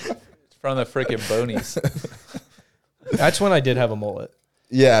 From the freaking bonies. That's when I did have a mullet.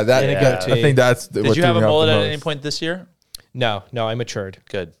 Yeah, that. And a I goatee. think that's. Did you have a mullet at any point this year? No, I matured.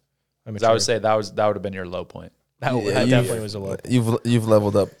 Good. I 'Cause I would say that would have been your low point. that Yeah, definitely was a low. You've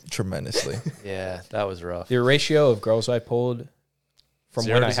leveled up tremendously. Yeah, that was rough. The ratio of girls I pulled from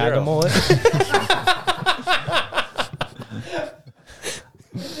 0 when to I had 0. the mullet.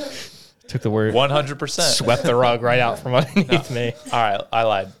 Took the word 100%. swept the rug right out from underneath me. All right, I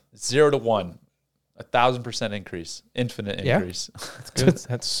lied. 0 to 1, 1,000% increase, infinite Yeah. increase. That's good.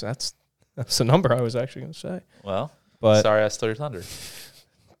 That's the number I was actually going to say. Well, But sorry I stole your thunder.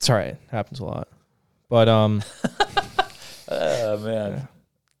 it's all right. It happens a lot. But Oh man.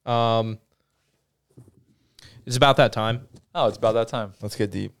 it's about that time. Oh, it's about that time. Let's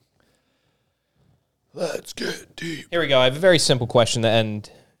get deep. Let's get deep. Here we go. I have a very simple question to end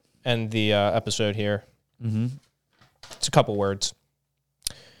the episode here. Mm-hmm. It's a couple words.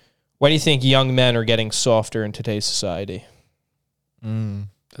 Why do you think young men are getting softer in today's society?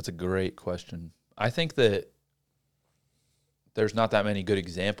 That's a great question. I think that there's not that many good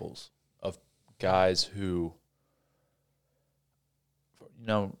examples of guys who,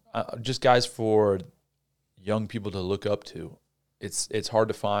 just guys for young people to look up to. It's hard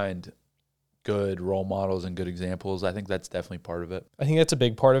to find good role models and good examples. I think that's definitely part of it. I think that's a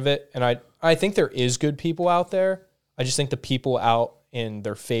big part of it. And I think there is good people out there. I just think the people out in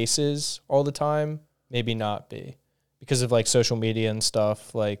their faces all the time, maybe not be, because of like social media and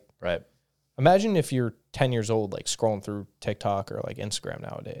stuff. Like, right. Imagine if you're 10 years old, like scrolling through TikTok or like Instagram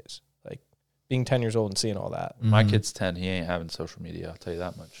nowadays, like being 10 years old and seeing all that. My kid's 10. He ain't having social media. I'll tell you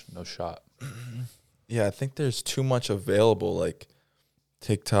that much. No shot. Yeah. I think there's too much available, like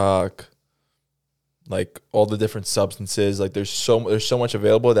TikTok, like all the different substances. Like there's so much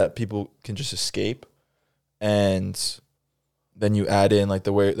available that people can just escape. And then you add in like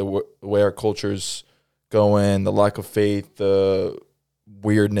the way our culture's going, the lack of faith, the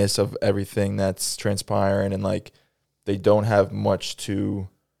weirdness of everything that's transpiring, and like they don't have much to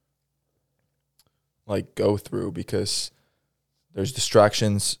like go through because there's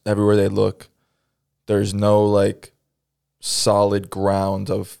distractions everywhere they look. There's no like solid ground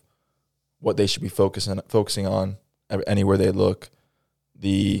of what they should be focusing on anywhere they look.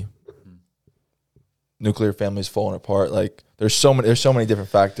 The nuclear family's falling apart. Like there's so many different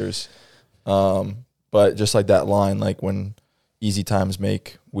factors. But just like that line, like when easy times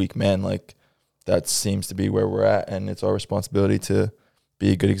make weak men, like that seems to be where we're at, and it's our responsibility to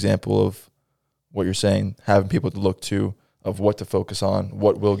be a good example of what you're saying, having people to look to, of what to focus on,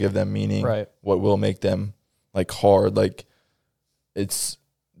 what will give them meaning, right, what will make them like hard. Like there's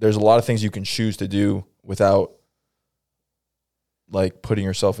a lot of things you can choose to do without like putting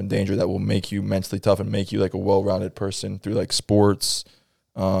yourself in danger that will make you mentally tough and make you like a well-rounded person through like sports,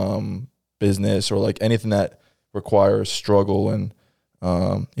 business, or like anything that requires struggle and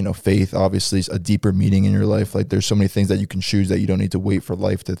faith obviously is a deeper meaning in your life. Like there's so many things that you can choose that you don't need to wait for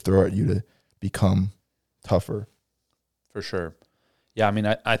life to throw at you to become tougher. For sure. Yeah, I mean,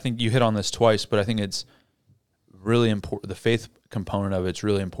 I think you hit on this twice, but I think it's really important. The faith component of it's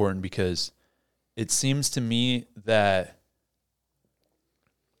really important because it seems to me that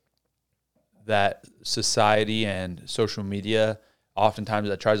society and social media oftentimes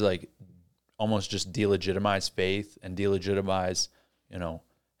that tries to like almost just delegitimize faith and delegitimize,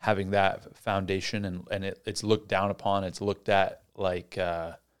 having that foundation, and it's looked down upon. It's looked at like,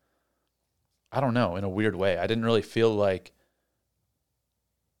 I don't know, in a weird way. I didn't really feel like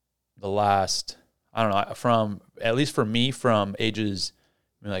the last, I don't know, from, at least for me, from ages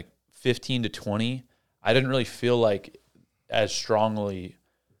like 15 to 20, I didn't really feel like as strongly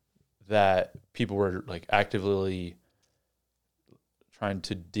that people were like actively trying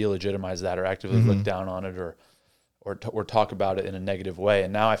to delegitimize that or actively look down on it or talk about it in a negative way.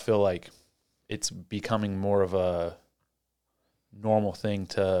 And now I feel like it's becoming more of a normal thing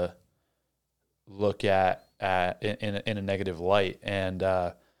to look at in a negative light. And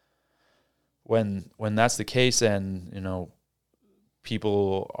when that's the case, and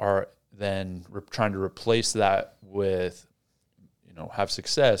people are then trying to replace that with have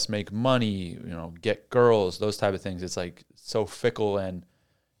success, make money, get girls, those type of things. It's like so fickle, and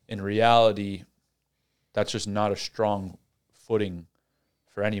in reality, that's just not a strong footing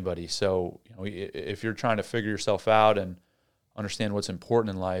for anybody. So, if you're trying to figure yourself out and understand what's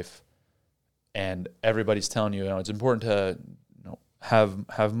important in life, and everybody's telling you, it's important to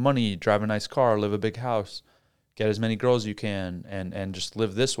have money, drive a nice car, live a big house, get as many girls as you can, and just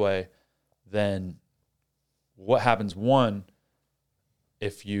live this way, then what happens? One,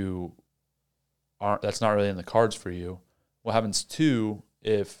 if you aren't, that's not really in the cards for you. What happens two,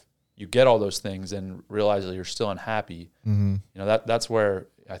 if you get all those things and realize that you're still unhappy? That's where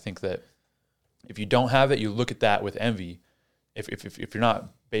I think that if you don't have it, you look at that with envy. If you're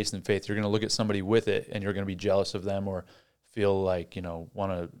not based in faith, you're going to look at somebody with it, and you're going to be jealous of them or feel like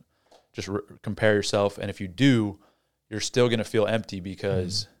want to just compare yourself. And if you do, you're still going to feel empty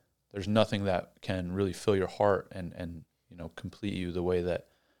because there's nothing that can really fill your heart and complete you the way that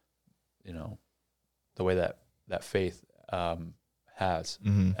that faith has.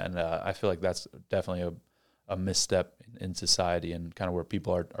 And I feel like that's definitely a misstep in society, and kind of where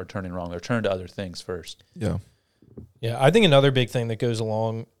people are turning wrong. They're turning to other things first. Yeah. I think another big thing that goes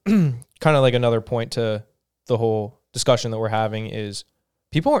along, kind of like another point to the whole discussion that we're having, is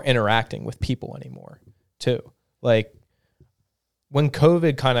people aren't interacting with people anymore too. Like when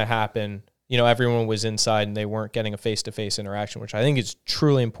COVID kind of happened, everyone was inside and they weren't getting a face-to-face interaction, which I think is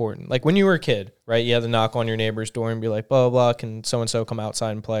truly important. Like when you were a kid, right? You had to knock on your neighbor's door and be like, blah, blah, blah, can so-and-so come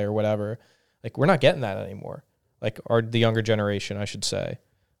outside and play or whatever? Like we're not getting that anymore. Like the younger generation, I should say.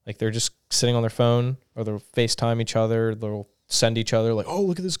 Like they're just sitting on their phone or they'll FaceTime each other. They'll send each other like, oh,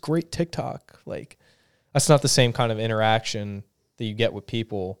 look at this great TikTok. Like that's not the same kind of interaction that you get with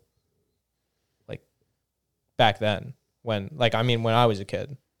people like back then when I was a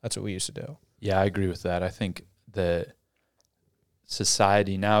kid. That's what we used to do. Yeah, I agree with that. I think that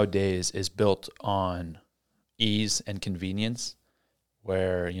society nowadays is built on ease and convenience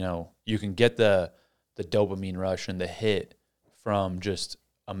where, you can get the dopamine rush and the hit from just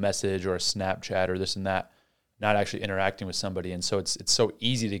a message or a Snapchat or this and that, not actually interacting with somebody. And so it's so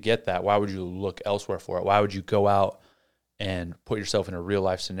easy to get that. Why would you look elsewhere for it? Why would you go out and put yourself in a real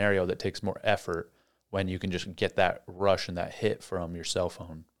life scenario that takes more effort when you can just get that rush and that hit from your cell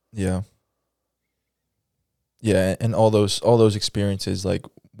phone? Yeah. Yeah, and all those experiences like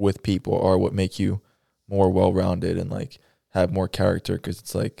with people are what make you more well-rounded and like have more character, because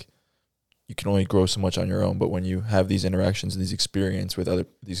it's like you can only grow so much on your own, but when you have these interactions and these experiences with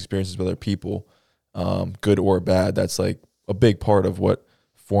other people, good or bad, that's like a big part of what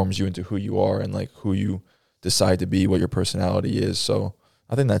forms you into who you are and like who you decide to be, what your personality is. So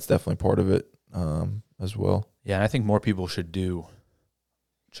I think that's definitely part of it as well. Yeah, and I think more people should do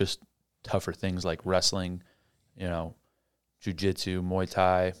just tougher things like wrestling, jiu-jitsu, Muay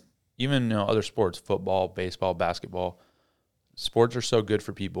Thai, even other sports, football, baseball, basketball. Sports are so good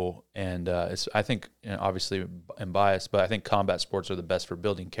for people, and I think, obviously I'm biased, but I think combat sports are the best for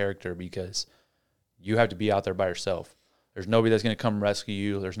building character because you have to be out there by yourself. There's nobody that's going to come rescue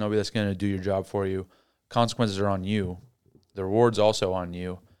you. There's nobody that's going to do your job for you. Consequences are on you. The reward's also on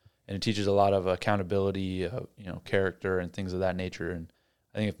you, and it teaches a lot of accountability, character and things of that nature. And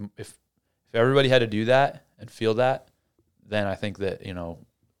I think if everybody had to do that and feel that, then I think that,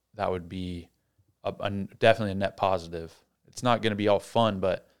 that would be definitely a net positive. It's not going to be all fun,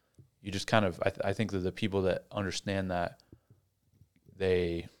 but you just kind of, I think that the people that understand that,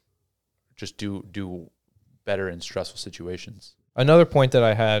 they just do better in stressful situations. Another point that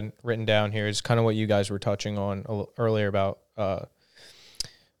I had written down here is kind of what you guys were touching on earlier about,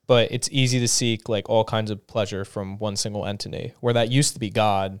 but it's easy to seek like all kinds of pleasure from one single entity, where that used to be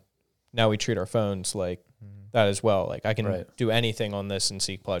God. Now we treat our phones like that as well. Like I can do anything on this and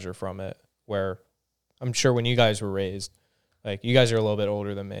seek pleasure from it, where I'm sure when you guys were raised, like you guys are a little bit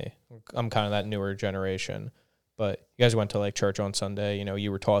older than me. I'm kind of that newer generation, but you guys went to like church on Sunday.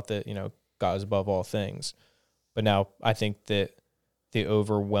 You were taught that, God is above all things. But now I think that the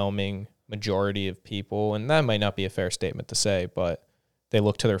overwhelming majority of people, and that might not be a fair statement to say, but they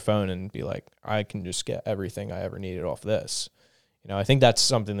look to their phone and be like, I can just get everything I ever needed off this. I think that's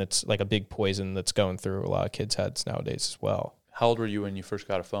something that's like a big poison that's going through a lot of kids' heads nowadays as well. How old were you when you first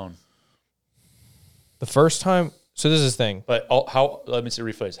got a phone? The first time, so this is the thing. But let me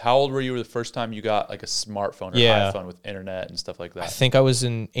rephrase. How old were you the first time you got like a smartphone or iPhone with internet and stuff like that? I think I was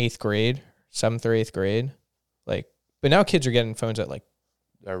in 8th grade, 7th or 8th grade. But now kids are getting phones at like...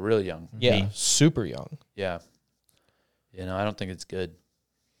 They're really young. Yeah, super young. Yeah. I don't think it's good.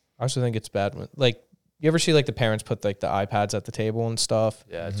 I also think it's bad when, like, you ever see like the parents put like the iPads at the table and stuff?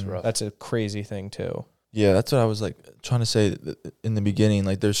 Yeah, it's rough. That's a crazy thing too. Yeah, that's what I was like trying to say in the beginning.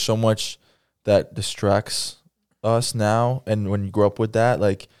 Like there's so much that distracts us now, and when you grow up with that,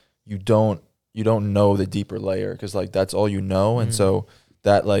 like you don't know the deeper layer, because like that's all you know. And so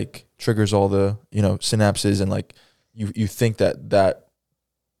that like triggers all the synapses, and like you think that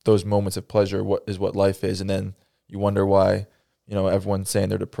those moments of pleasure what life is, and then you wonder why everyone's saying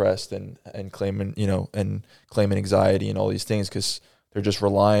they're depressed and claiming claiming anxiety and all these things, because they're just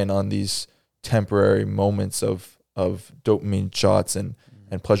relying on these temporary moments of dopamine shots and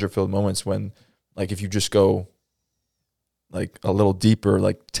pleasure filled moments, when like if you just go like a little deeper,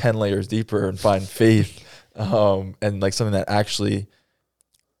 like 10 layers deeper, and find faith and like something that actually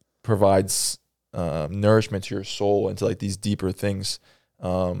provides nourishment to your soul into like these deeper things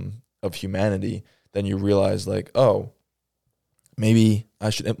of humanity, then you realize like, oh, maybe I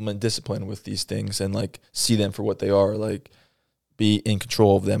should implement discipline with these things and like see them for what they are, like be in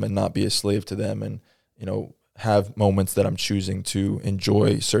control of them and not be a slave to them, and have moments that I'm choosing to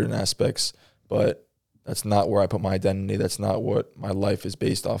enjoy certain aspects, but that's not where I put my identity. That's not what my life is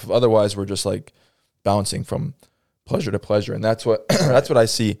based off of. Otherwise, we're just like bouncing from pleasure to pleasure, and that's what that's what I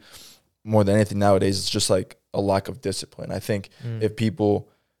see more than anything nowadays. It's just like a lack of discipline. I think if people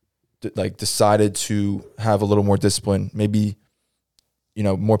decided to have a little more discipline, maybe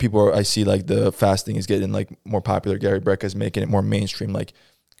more people I see like the fasting is getting like more popular. Gary Brecka's making it more mainstream. Like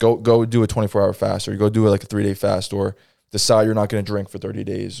go do a 24-hour fast, or go do like a 3-day fast, or decide you're not going to drink for 30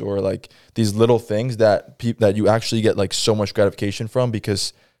 days, or like these little things that that you actually get like so much gratification from,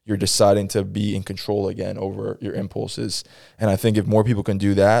 because you're deciding to be in control again over your impulses. And I think if more people can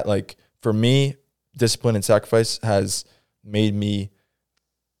do that, like for me, discipline and sacrifice has made me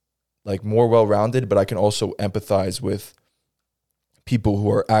like more well-rounded, but I can also empathize with people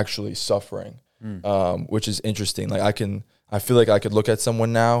who are actually suffering, which is interesting. Like I feel like I could look at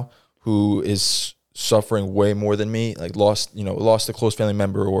someone now who is suffering way more than me, like lost a close family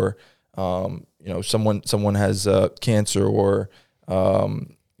member, or someone has cancer, or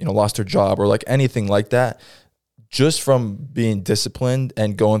lost their job, or like anything like that. Just from being disciplined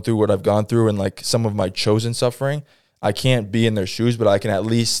and going through what I've gone through, and like some of my chosen suffering, I can't be in their shoes, but I can at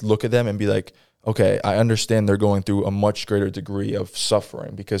least look at them and be like, okay, I understand they're going through a much greater degree of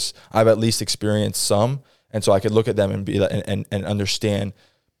suffering, because I've at least experienced some. And so I could look at them and be like, and understand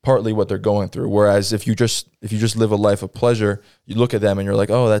partly what they're going through. Whereas if you just live a life of pleasure, you look at them and you're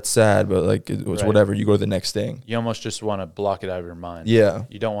like, oh, that's sad, but like it's whatever. You go to the next thing. You almost just want to block it out of your mind. Yeah.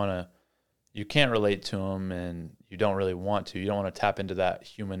 You can't relate to them, and you don't really want to. You don't want to tap into that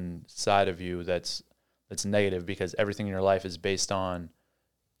human side of you that's negative, because everything in your life is based on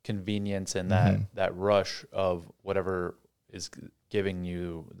convenience and that rush of whatever is giving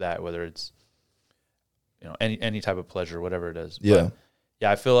you that, whether it's any type of pleasure, whatever it is. Yeah. But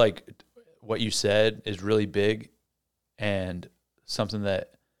yeah, I feel like what you said is really big, and something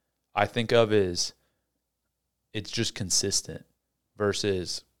that I think of is it's just consistent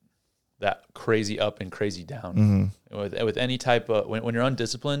versus that crazy up and crazy down. With any type of, when you're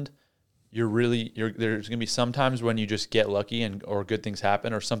undisciplined, there's going to be some times when you just get lucky or good things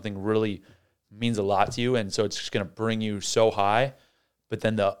happen, or something really means a lot to you, and so it's just going to bring you so high. But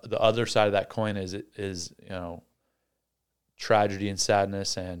then the other side of that coin is tragedy and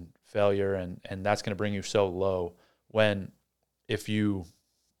sadness and failure, and that's going to bring you so low. When if you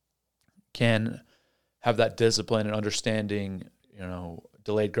can have that discipline and understanding,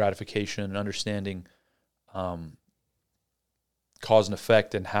 delayed gratification, and understanding cause and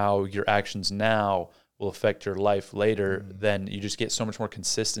effect, and how your actions now will affect your life later, then you just get so much more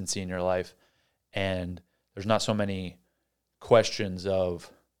consistency in your life, and there's not so many questions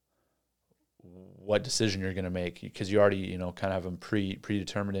of what decision you're going to make, because you already kind of have them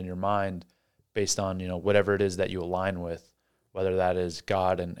predetermined in your mind based on whatever it is that you align with, whether that is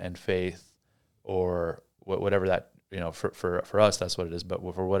God and faith, or whatever that for us that's what it is, but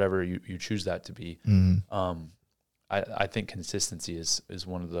for whatever you choose that to be. I think consistency is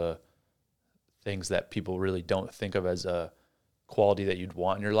one of the things that people really don't think of as a quality that you'd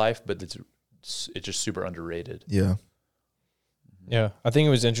want in your life, but it's just super underrated. Yeah. Yeah. I think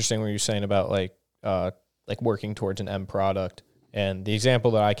it was interesting what you're saying about like working towards an end product. And the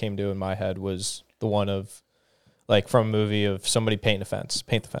example that I came to in my head was the one of like from a movie of somebody paint the fence.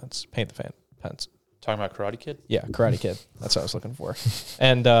 Talking about Karate Kid? Yeah, Karate Kid. That's what I was looking for.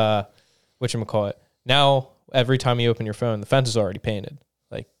 And whatchamacallit, now every time you open your phone, the fence is already painted.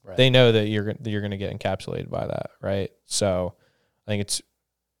 Like they know that you're going to get encapsulated by that, right? So I think it's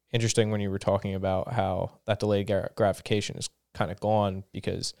interesting when you were talking about how that delayed gratification is kind of gone,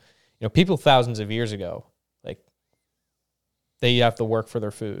 because people thousands of years ago, like they have to work for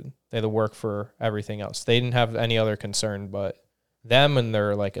their food, they had to work for everything else. They didn't have any other concern but them and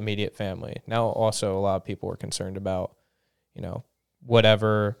their like immediate family. Now also a lot of people are concerned about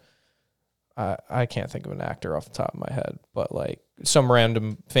whatever. I can't think of an actor off the top of my head, but like some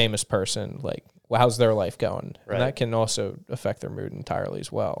random famous person, like how's their life going? Right. And that can also affect their mood entirely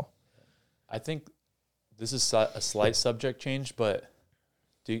as well. I think this is a slight subject change, but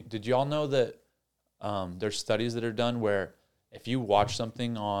did y'all know that there's studies that are done where if you watch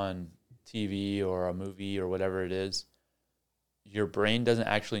something on TV or a movie or whatever it is, your brain doesn't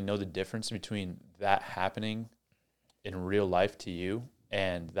actually know the difference between that happening in real life to you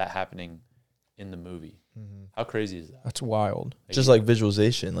and that happening in the movie. How crazy is that? That's wild. Just like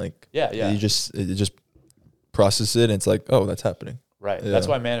visualization, like it just process it, and it's like, oh, that's happening. Right. Yeah. That's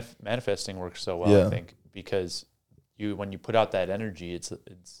why manifesting works so well. I think, because when you put out that energy,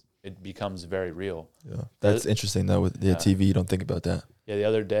 it becomes very real. Yeah, that's interesting though. With TV, you don't think about that. Yeah, the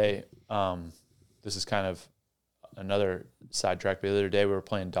other day, this is kind of another sidetrack. But the other day, we were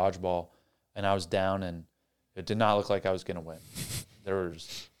playing dodgeball, and I was down, and it did not look like I was going to win.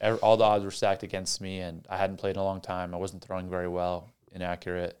 All the odds were stacked against me, and I hadn't played in a long time. I wasn't throwing very well,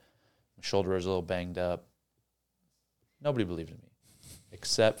 inaccurate. My shoulder was a little banged up. Nobody believed in me,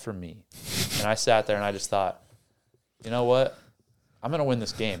 except for me. And I sat there and I just thought, you know what? I'm going to win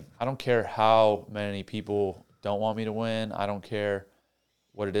this game. I don't care how many people don't want me to win. I don't care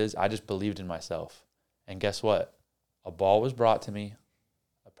what it is? I just believed in myself. And guess what? A ball was brought to me.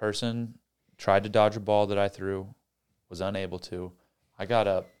 A person tried to dodge a ball that I threw, was unable to. I got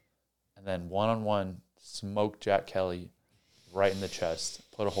up and then one-on-one smoked Jack Kelly right in the chest,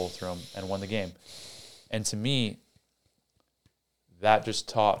 put a hole through him, and won the game. And to me, that just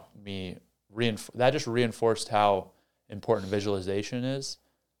taught me, that just reinforced how important visualization is,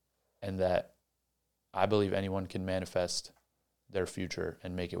 and that I believe anyone can manifest their future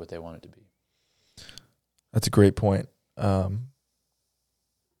and make it what they want it to be. That's a great point.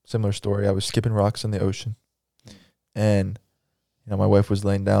 Similar story. I was skipping rocks in the ocean, and my wife was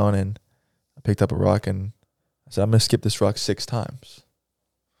laying down, and I picked up a rock, and I said, I'm going to skip this rock 6 times.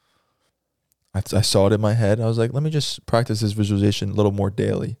 I saw it in my head. I was like, let me just practice this visualization a little more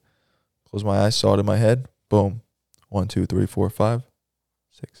daily. Close my eyes, saw it in my head. Boom. 1, 2, 3, 4, 5,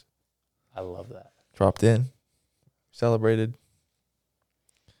 6. I love that. Dropped in, celebrated,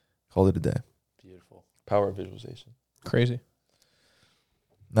 called it a day. Beautiful. Power of visualization. Crazy.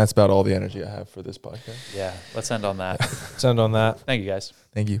 That's about all the energy I have for this podcast. Yeah, let's end on that. Let's end on that. Thank you, guys.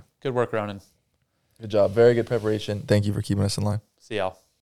 Thank you. Good work, Ronan. Good job. Very good preparation. Thank you for keeping us in line. See y'all.